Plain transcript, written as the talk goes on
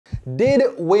Did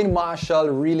Wayne Marshall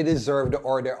really deserve the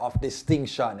Order of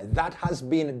Distinction? That has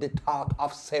been the talk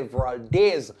of several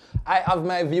days. I have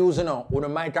my views, you know. You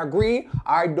might agree,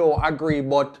 I don't agree,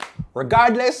 but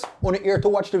regardless, you're here to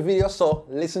watch the video, so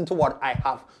listen to what I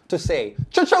have to say.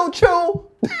 Choo-choo-choo!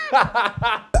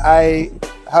 I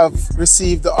have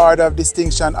received the Order of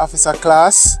Distinction Officer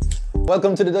class.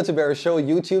 Welcome to the Dutty Berry Show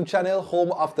YouTube channel,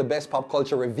 home of the best pop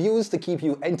culture reviews to keep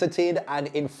you entertained and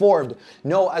informed.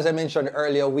 Now, as I mentioned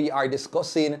earlier, we are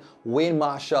discussing Wayne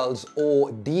Marshall's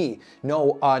OD.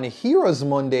 Now, on Heroes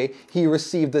Monday, he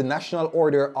received the National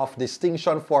Order of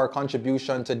Distinction for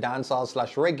contribution to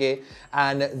dancehall/reggae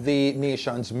and the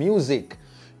nation's music.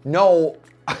 Now,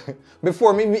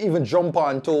 before me even jump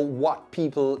on to what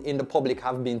people in the public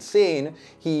have been saying,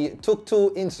 he took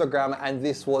to Instagram and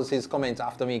this was his comment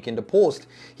after making the post.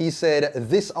 He said,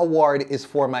 "This award is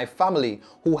for my family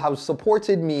who have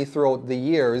supported me throughout the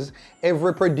years.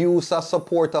 Every producer,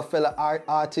 supporter, fellow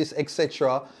artist,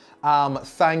 etc.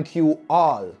 Thank you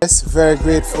all." Yes, very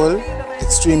grateful,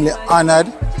 extremely honored.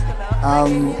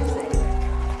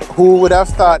 Who would have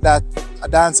thought that a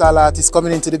dancehall artist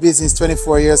coming into the business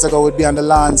 24 years ago would be on the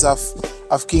lands of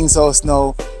King's House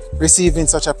now, receiving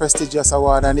such a prestigious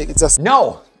award, and it just...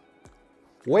 Now,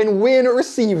 when Wayne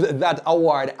received that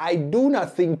award, I do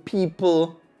not think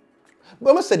people... But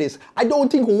I must say this, I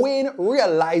don't think Wayne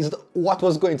realized what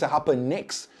was going to happen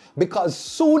next. Because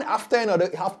soon after,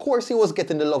 of course he was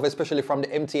getting the love, especially from the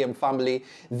MTM family.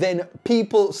 Then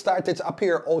people started to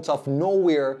appear out of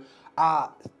nowhere,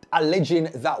 alleging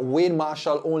that Wayne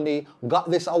Marshall only got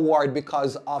this award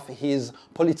because of his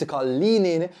political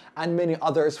leaning, and many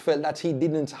others felt that he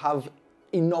didn't have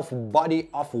enough body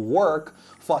of work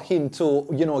for him to,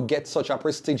 get such a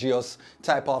prestigious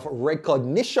type of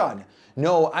recognition.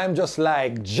 No, I'm just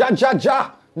like, ja, ja,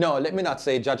 ja. No, let me not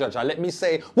say ja, ja, ja. Let me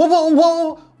say, whoa, whoa,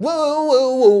 whoa, whoa,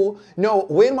 whoa, whoa. No,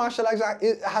 Wayne Marshall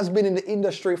has been in the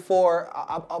industry for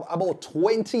about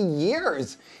 20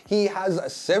 years. He has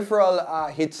several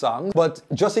hit songs, but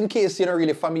just in case you're not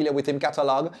really familiar with his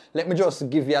catalog, let me just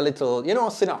give you a little,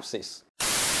 synopsis.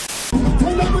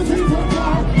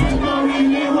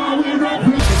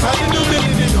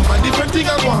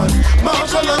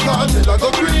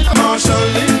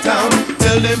 Marshall in town,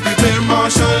 tell them prepare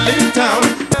Marshall in town.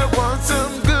 I want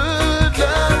some good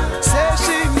love, say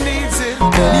she needs it.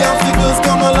 The obstacles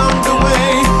come along the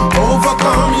way,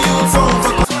 overcome you'll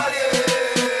overcome.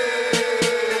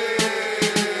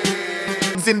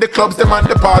 In the clubs, them and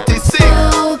the party sing.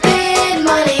 Open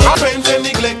money. Friends and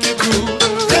neglect your crew.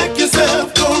 Wreck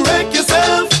yourself, don't wreck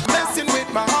yourself. Messing with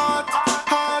my heart.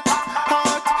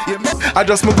 I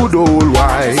just my good old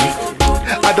wife.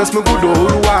 I just my good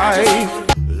old wife.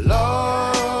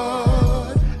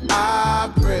 Lord,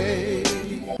 I pray.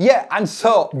 Yeah, and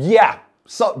so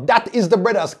that is the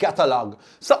brother's catalog.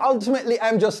 So ultimately,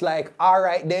 I'm just like, all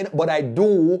right then, but I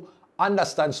do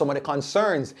understand some of the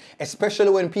concerns,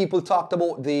 especially when people talked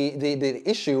about the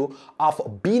issue of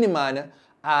Beenie Man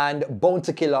and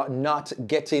Bounty Killer not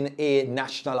getting a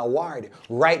national award.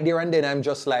 Right there and then, I'm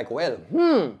just like, well,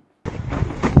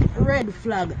 red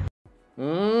flag.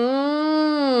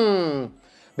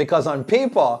 Because on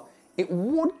paper, it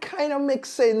would kind of make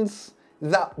sense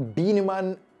that Beenie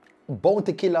Man,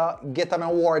 Bounty Killer get an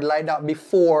award like that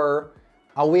before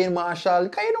a Wayne Marshall.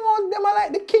 Because them are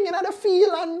like the king in the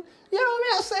field, and you know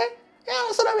what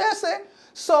I say?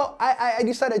 So I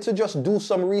decided to just do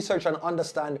some research and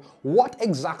understand what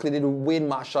exactly did Wayne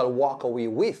Marshall walk away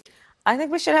with. I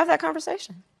think we should have that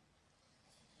conversation.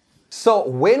 So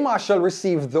Wayne Marshall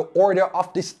received the Order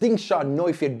of Distinction. Now,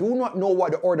 if you do not know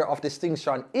what the Order of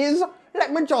Distinction is,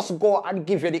 let me just go and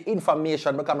give you the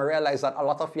information, because I realize that a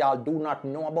lot of y'all do not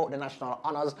know about the national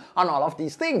honors and all of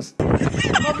these things.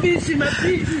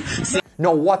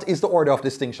 Now, what is the Order of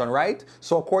Distinction, right?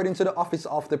 So according to the Office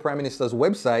of the Prime Minister's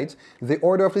website, the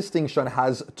Order of Distinction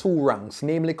has 2 ranks,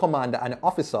 namely Commander and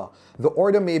Officer. The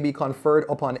order may be conferred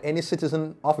upon any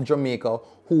citizen of Jamaica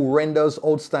who renders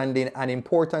outstanding and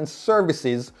important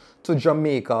services to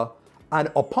Jamaica,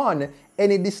 and upon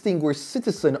any distinguished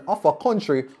citizen of a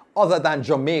country other than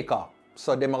Jamaica.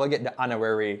 So they're going to get the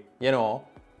honorary,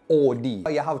 OD.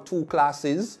 You have 2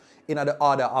 classes in the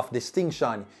Order of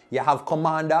Distinction. You have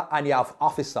Commander and you have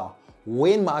Officer.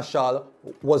 Wayne Marshall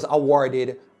was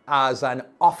awarded as an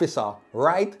officer,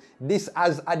 right? This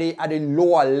as at the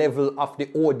lower level of the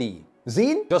OD.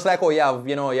 Zine? Just like you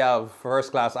have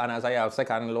first class honors, you have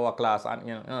second lower class, and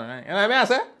you know what I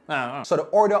say? So the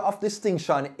Order of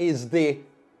Distinction is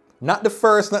not the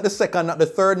first, not the second, not the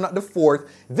third, not the fourth,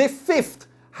 the 5th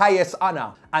highest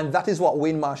honor, and that is what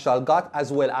Wayne Marshall got,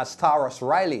 as well as Taurus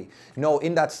Riley. Now,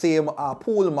 in that same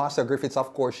pool, Master Griffiths,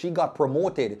 of course, she got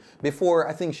promoted. Before,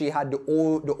 I think she had the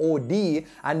OD,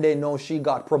 and then now she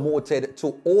got promoted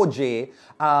to OJ,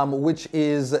 which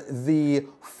is the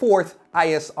 4th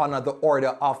highest honor, the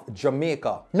Order of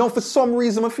Jamaica. Now, for some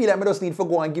reason, I feel like I just need to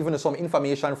go and give you some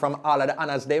information from all of the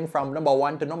honors, them from number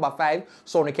 1 to number 5,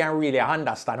 so you can really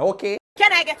understand, okay?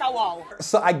 Can I get a wow?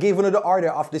 So I gave you the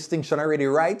Order of Distinction already,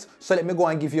 right? So let me go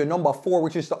and give you number 4,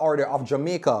 which is the Order of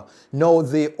Jamaica. Now,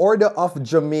 the Order of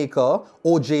Jamaica,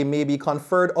 OJ, may be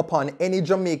conferred upon any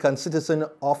Jamaican citizen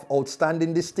of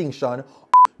outstanding distinction.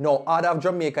 No, Order of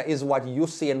Jamaica is what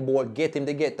Usain Bolt get him.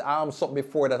 They get something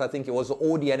before that. I think it was the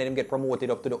OD, and then him get promoted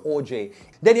up to the OJ.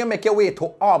 Then you make your way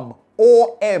to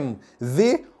OM,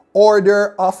 the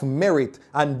Order of Merit,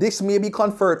 and this may be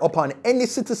conferred upon any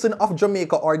citizen of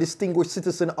Jamaica or distinguished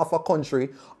citizen of a country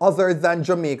other than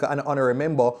Jamaica and honorary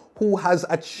member who has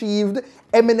achieved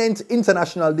eminent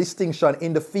international distinction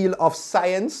in the field of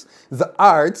science, the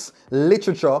arts,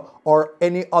 literature, or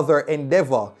any other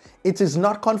endeavor. It is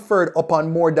not conferred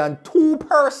upon more than 2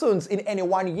 persons in any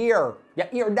 1 year. You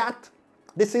hear that?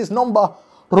 This is number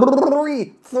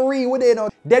 3 within.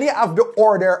 Then you have the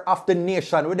Order of the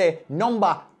Nation with the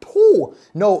number 2.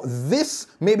 Now, this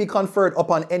may be conferred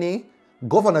upon any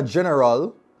Governor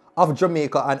General of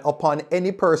Jamaica and upon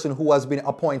any person who has been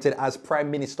appointed as Prime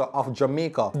Minister of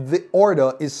Jamaica. The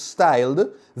order is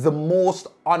styled the Most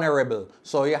Honorable.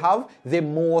 So you have the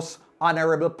Most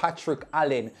Honorable Patrick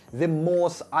Allen, the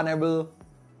Most Honorable,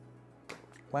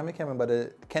 why am I can't remember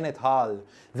the Kenneth Hall,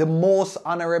 the Most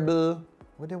Honorable,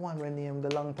 what the one when name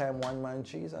the long time one man,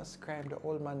 Jesus Christ, the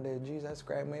old man there, Jesus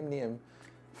Christ, my name,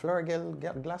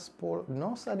 Florgel, Glass Pole,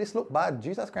 no sir, this look bad,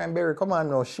 Jesus Christ, Berry, come on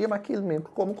now, shame I kill me,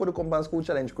 come and school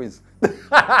challenge quiz.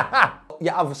 You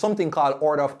have something called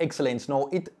Order of Excellence. Now,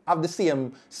 it have the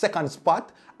same second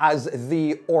spot as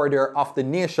the Order of the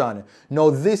Nation.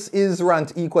 Now, this is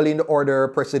ranked equally in the order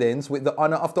of precedence with the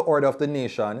honor of the Order of the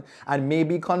Nation and may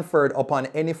be conferred upon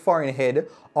any foreign head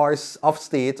or of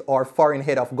state or foreign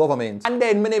head of government. And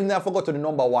then, many of them forgot to the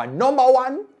number 1. Number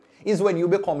 1 is when you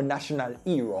become a national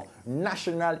hero.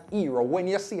 National hero. When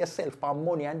you see yourself for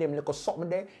money and them look something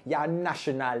there, you're a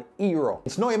national hero.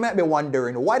 So now you might be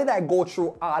wondering, why did I go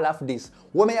through all of this?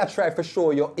 What may I try to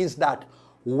show you is that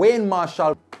Wayne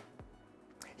Marshall,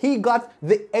 he got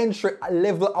the entry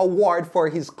level award for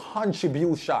his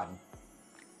contribution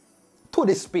to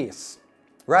the space,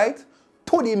 right?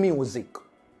 To the music.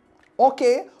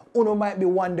 Okay? Uno might be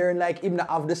wondering, like, him not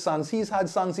have the songs. He's had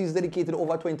songs he's dedicated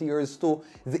over 20 years to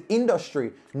the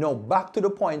industry. Now, back to the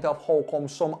point of how come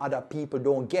some other people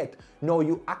don't get. No,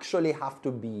 you actually have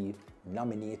to be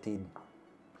nominated.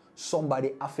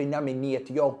 Somebody have to nominate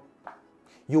you.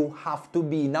 You have to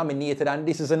be nominated, and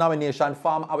this is a nomination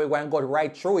form, and we're going to go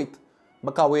right through it.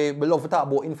 Because we love to talk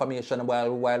about information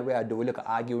while we are doing, look at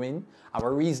arguing,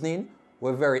 our reasoning.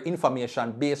 We're very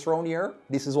information based around here.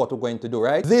 This is what we're going to do,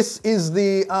 right? This is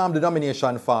the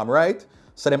nomination form, right?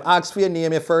 So them ask for your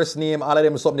name, your first name, all of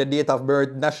them something, the date of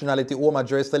birth, nationality, home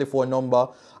address, telephone number,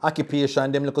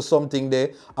 occupation, them look at something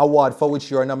there, award for which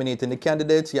you are nominating the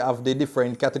candidates. You have the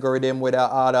different category them with the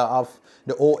order of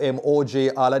the OM,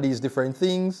 OJ, all of these different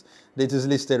things. That is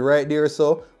listed right there.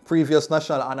 So previous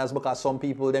national honors, because some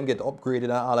people them get upgraded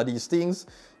and all of these things.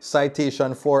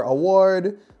 Citation for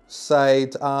award.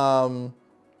 Cite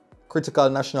critical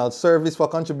national service for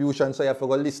contribution, so you have to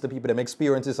go list the people, them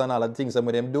experiences and all the things that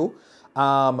them do.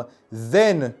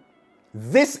 Then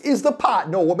this is the part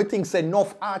now what we think say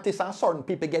enough artists and certain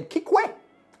people get kicked away.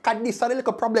 Cause this is a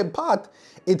little problem part.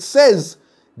 It says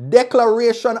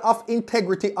declaration of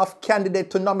integrity of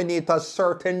candidate to nominate a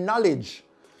certain knowledge.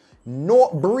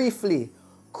 Note briefly,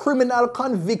 criminal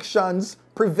convictions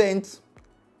prevent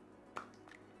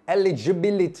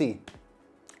eligibility.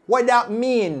 What that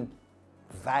mean?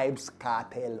 Vibes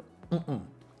Cartel.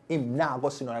 Him now go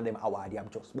see none of them award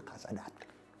just because of that.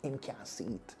 Him can't see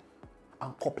it.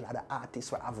 And a couple of the artists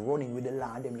who have running with the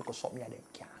land, them look at something and them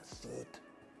can't see it.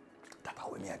 That's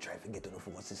how we may try to get to the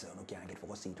focus system. You can't get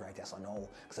focus seat right here, so no.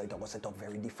 So it was set up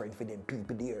very different for them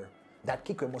people there. That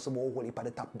kick must have been holy for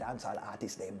the top dancehall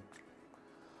artists them.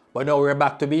 But now we're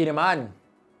back to Beenie Man.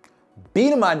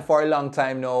 Beenie Man for a long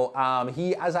time now,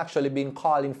 he has actually been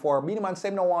calling for, Beenie Man said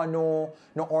him no want no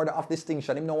order of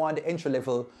distinction, him no want the entry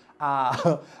level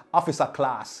officer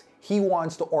class. He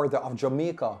wants the Order of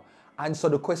Jamaica. And so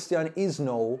the question is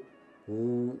now,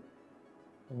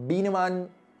 Beenie Man,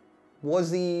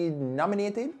 was he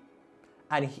nominated?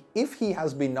 And if he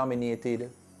has been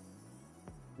nominated,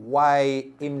 why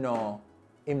him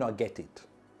not get it?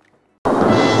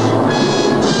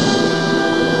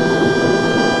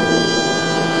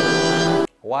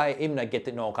 Why him not get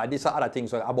it now? Because these are other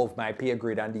things are above my pay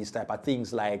grade and these type of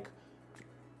things like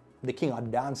the king of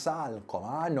dancehall. Come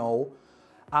on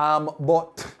now.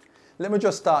 But let me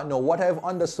just start now. What I've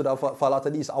understood for a lot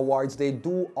of these awards, they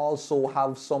do also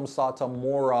have some sort of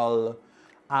moral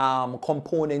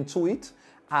component to it.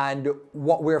 And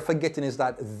what we're forgetting is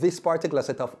that this particular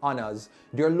set of honors,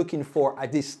 they're looking for a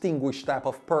distinguished type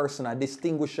of person, a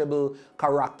distinguishable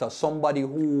character, somebody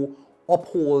who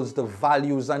upholds the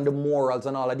values and the morals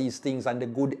and all of these things and the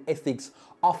good ethics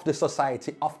of the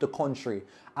society, of the country.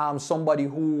 Somebody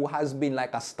who has been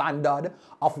like a standard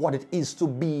of what it is to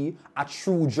be a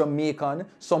true Jamaican,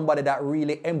 somebody that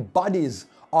really embodies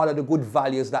all of the good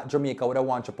values that Jamaica would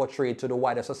want to portray to the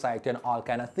wider society and all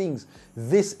kind of things.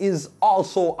 This is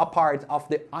also a part of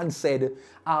the unsaid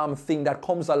thing that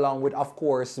comes along with, of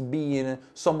course, being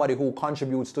somebody who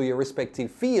contributes to your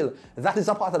respective field. That is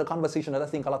a part of the conversation that I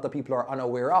think a lot of people are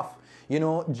unaware of. You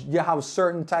know, you have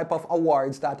certain type of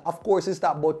awards that, of course, is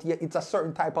that, but it's a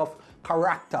certain type of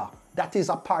character. That is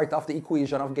a part of the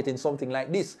equation of getting something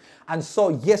like this. And so,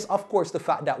 yes, of course, the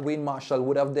fact that Wayne Marshall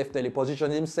would have definitely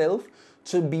positioned himself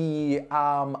to be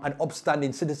an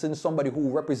upstanding citizen, somebody who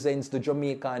represents the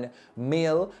Jamaican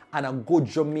male and a good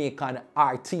Jamaican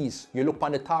artist. You look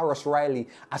on the Taurus Riley,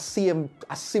 a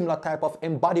similar type of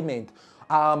embodiment.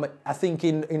 I think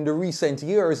in the recent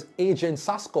years, Agent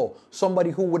Sasco, somebody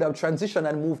who would have transitioned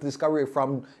and moved his career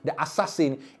from the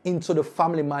assassin into the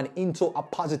family man, into a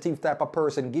positive type of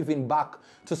person, giving back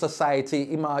to society,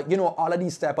 you know, all of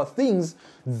these type of things.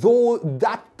 Though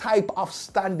that type of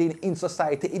standing in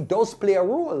society, it does play a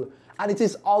role. And it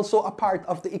is also a part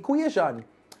of the equation.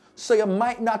 So you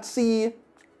might not see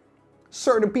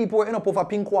certain people in a puff of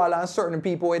pink wall and certain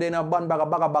people in a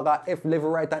baga F level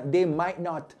right, and they might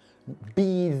not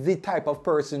be the type of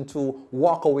person to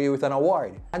walk away with an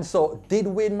award. And so, did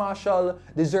Wayne Marshall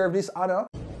deserve this honor?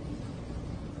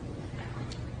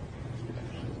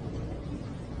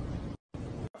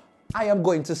 I am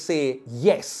going to say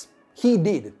yes, he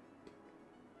did.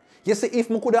 You see,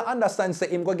 if I could understand, say,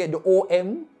 him go get the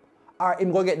OM or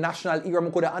him go get national hero, I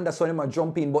could understand him a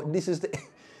jump in, but this is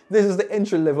the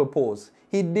entry level pose.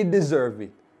 He did deserve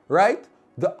it, right?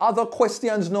 The other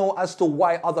questions now as to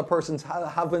why other persons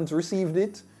haven't received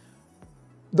it.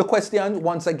 The question,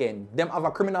 once again, them have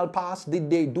a criminal past.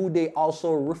 Do they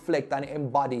also reflect and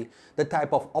embody the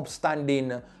type of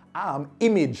upstanding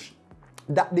image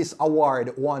that this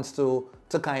award wants to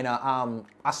kind of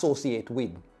associate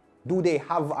with? Do they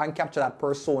have and capture that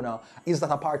persona? Is that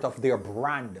a part of their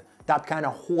brand? That kind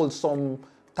of wholesome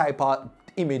type of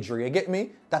imagery, you get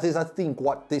me? That is, I think,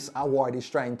 what this award is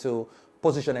trying to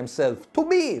position himself to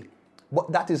be.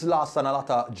 But that is lost on a lot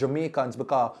of Jamaicans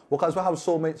because we have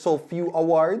so few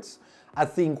awards. I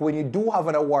think when you do have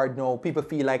an award now, people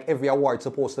feel like every award is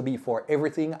supposed to be for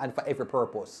everything and for every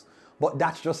purpose. But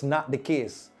that's just not the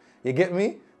case. You get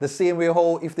me? The same way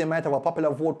how if they might have a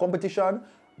popular vote competition,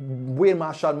 Wayne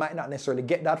Marshall might not necessarily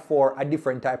get that for a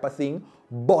different type of thing,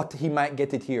 but he might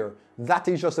get it here. That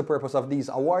is just the purpose of these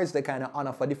awards. They kind of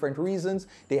honor for different reasons.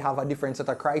 They have a different set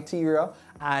of criteria,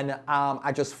 and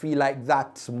I just feel like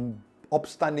that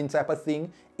upstanding type of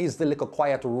thing is the little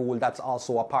quiet rule that's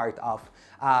also a part of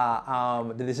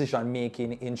the decision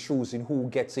making in choosing who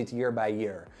gets it year by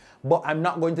year. But I'm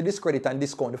not going to discredit and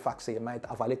discount the fact that it might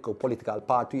have a little political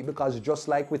part to it, because just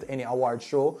like with any award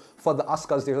show, for the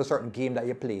Oscars, there's a certain game that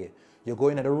you play. You go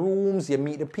into the rooms, you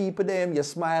meet the people, them, you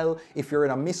smile. If you're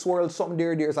in a Miss World, something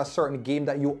there's a certain game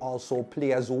that you also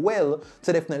play as well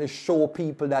to definitely show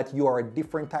people that you are a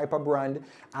different type of brand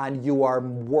and you are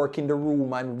working the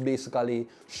room and basically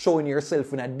showing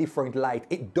yourself in a different light.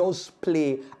 It does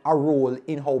play a role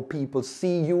in how people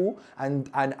see you and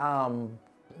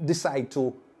decide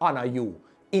to honor you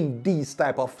in these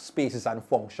type of spaces and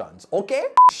functions, okay?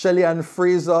 Shelly-Ann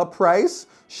Fraser Price,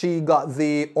 she got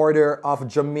the Order of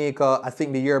Jamaica, I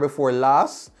think the year before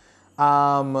last.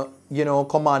 You know,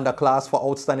 Commander class for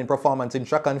outstanding performance in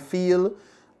track and field.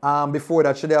 Before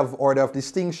that, she did have Order of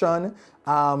Distinction.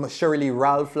 Shirley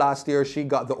Ralph last year, she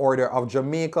got the Order of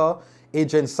Jamaica.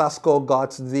 Agent Sasco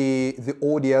got the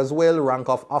OD as well, rank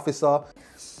of officer.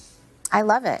 I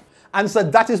love it. And so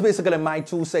that is basically my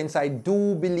 2 cents. I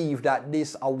do believe that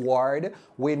this award,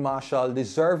 Wayne Marshall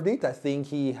deserved it. I think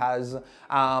he has,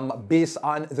 based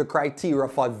on the criteria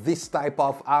for this type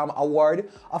of award,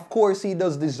 of course he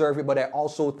does deserve it, but I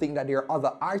also think that there are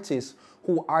other artists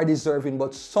who are deserving.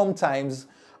 But sometimes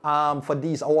for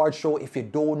these award show, if you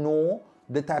don't know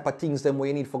the type of things that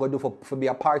you need for be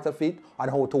a part of it and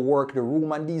how to work the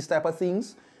room and these type of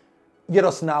things, you're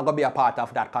just not going to be a part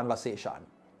of that conversation,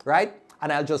 right?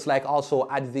 And I'll just like also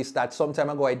add this, that some time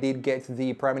ago I did get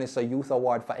the Prime Minister Youth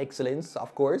Award for Excellence,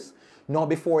 of course. No,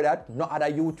 before that, no other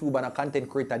YouTube and a content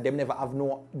creator, them never have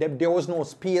there was no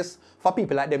space for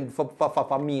people like them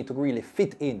for me to really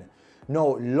fit in.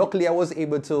 No, luckily I was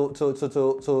able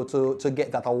to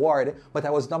get that award, but I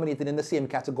was nominated in the same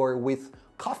category with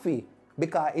Coffee.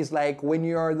 Because it's like when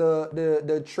you're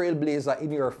the trailblazer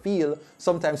in your field,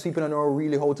 sometimes people don't know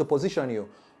really how to position you.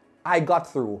 I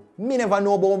got through. Me never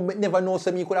know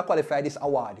so me could have qualified this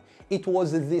award. It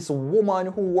was this woman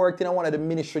who worked in one of the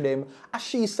ministry them, and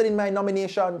she said in my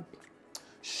nomination,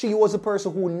 she was the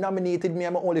person who nominated me,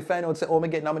 and I only find out say, oh, I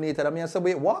get nominated. And I said,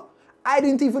 wait, what? I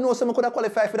didn't even know someone could have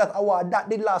qualified for that award. That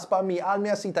did last for me. All me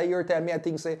I see a year time, me I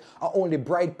think say only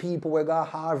bright people will go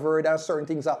Harvard and certain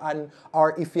things, and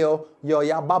or if you're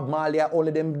Bob Marley,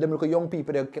 only them little young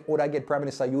people that would get Prime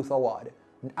Minister Youth Award.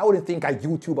 I wouldn't think a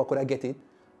YouTuber could have get it.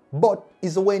 But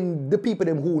it's when the people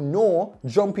them who know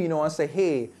jump in and say,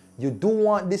 hey, you do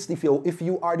want this, if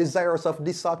you are desirous of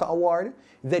this sort of award,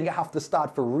 then you have to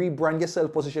start to rebrand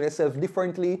yourself, position yourself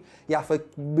differently. You have to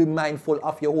be mindful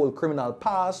of your whole criminal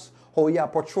past, how you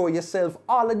portray yourself.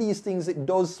 All of these things, it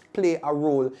does play a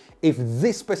role if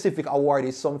this specific award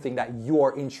is something that you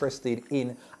are interested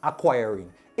in acquiring.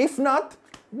 If not,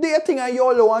 do your thing on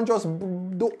your low and just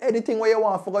do anything what you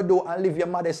want to do and live your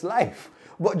modest life.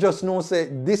 But just know, say,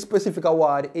 this specific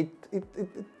award, it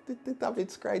have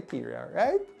its criteria,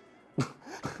 right?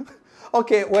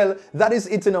 Okay, well, that is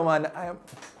it, you know, man.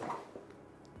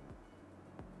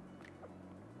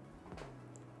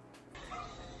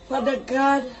 Father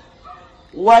God,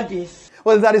 what is?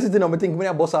 Well, that is it, you know. I think when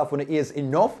I boss off on it is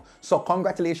enough. So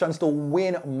congratulations to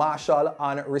Wayne Marshall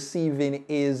on receiving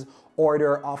his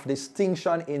Order of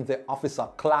Distinction in the officer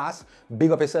class. Big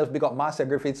up yourself, big up Master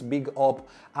Griffiths, big up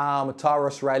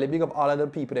Taurus Riley, big up all of the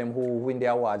people them who win the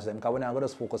awards them. Because we're not going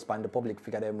to focus on the public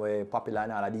figure them were popular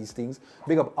and all of these things.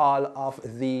 Big up all of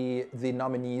the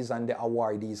nominees and the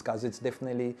awardees, because it's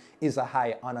definitely is a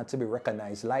high honor to be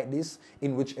recognized like this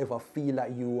in whichever field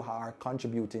that you are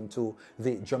contributing to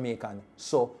the Jamaican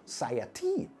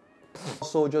society.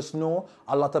 So just know,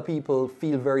 a lot of people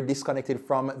feel very disconnected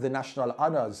from the national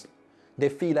honors. They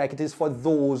feel like it is for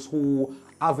those who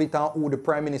have it and who the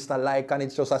Prime Minister like, and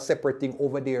it's just a separate thing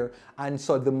over there. And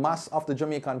so the mass of the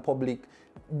Jamaican public,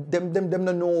 them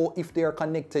don't know if they are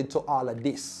connected to all of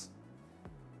this.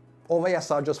 Over here,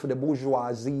 so just for the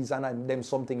bourgeoisies and them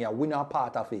something, yeah, we're not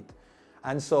part of it.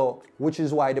 And so, which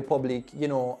is why the public, you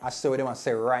know, I say what they want to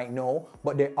say right now,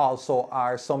 but they also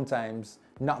are sometimes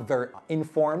not very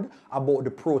informed about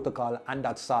the protocol and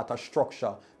that sort of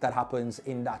structure that happens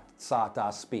in that sort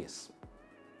of space.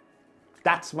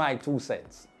 That's my 2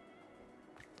 cents.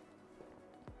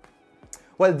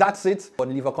 Well, that's it.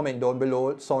 Leave a comment down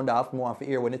below. Sound off more to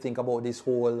hear when you think about this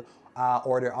whole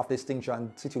Order of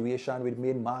Distinction situation with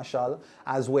Wayne Marshall,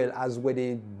 as well as with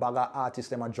the bagger artists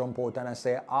them jump out and I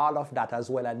say all of that as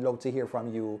well. I'd love to hear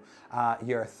from you,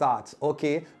 your thoughts.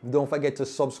 Okay, don't forget to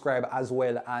subscribe as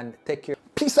well and take care.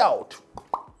 Peace out.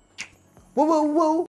 Woo woo woo.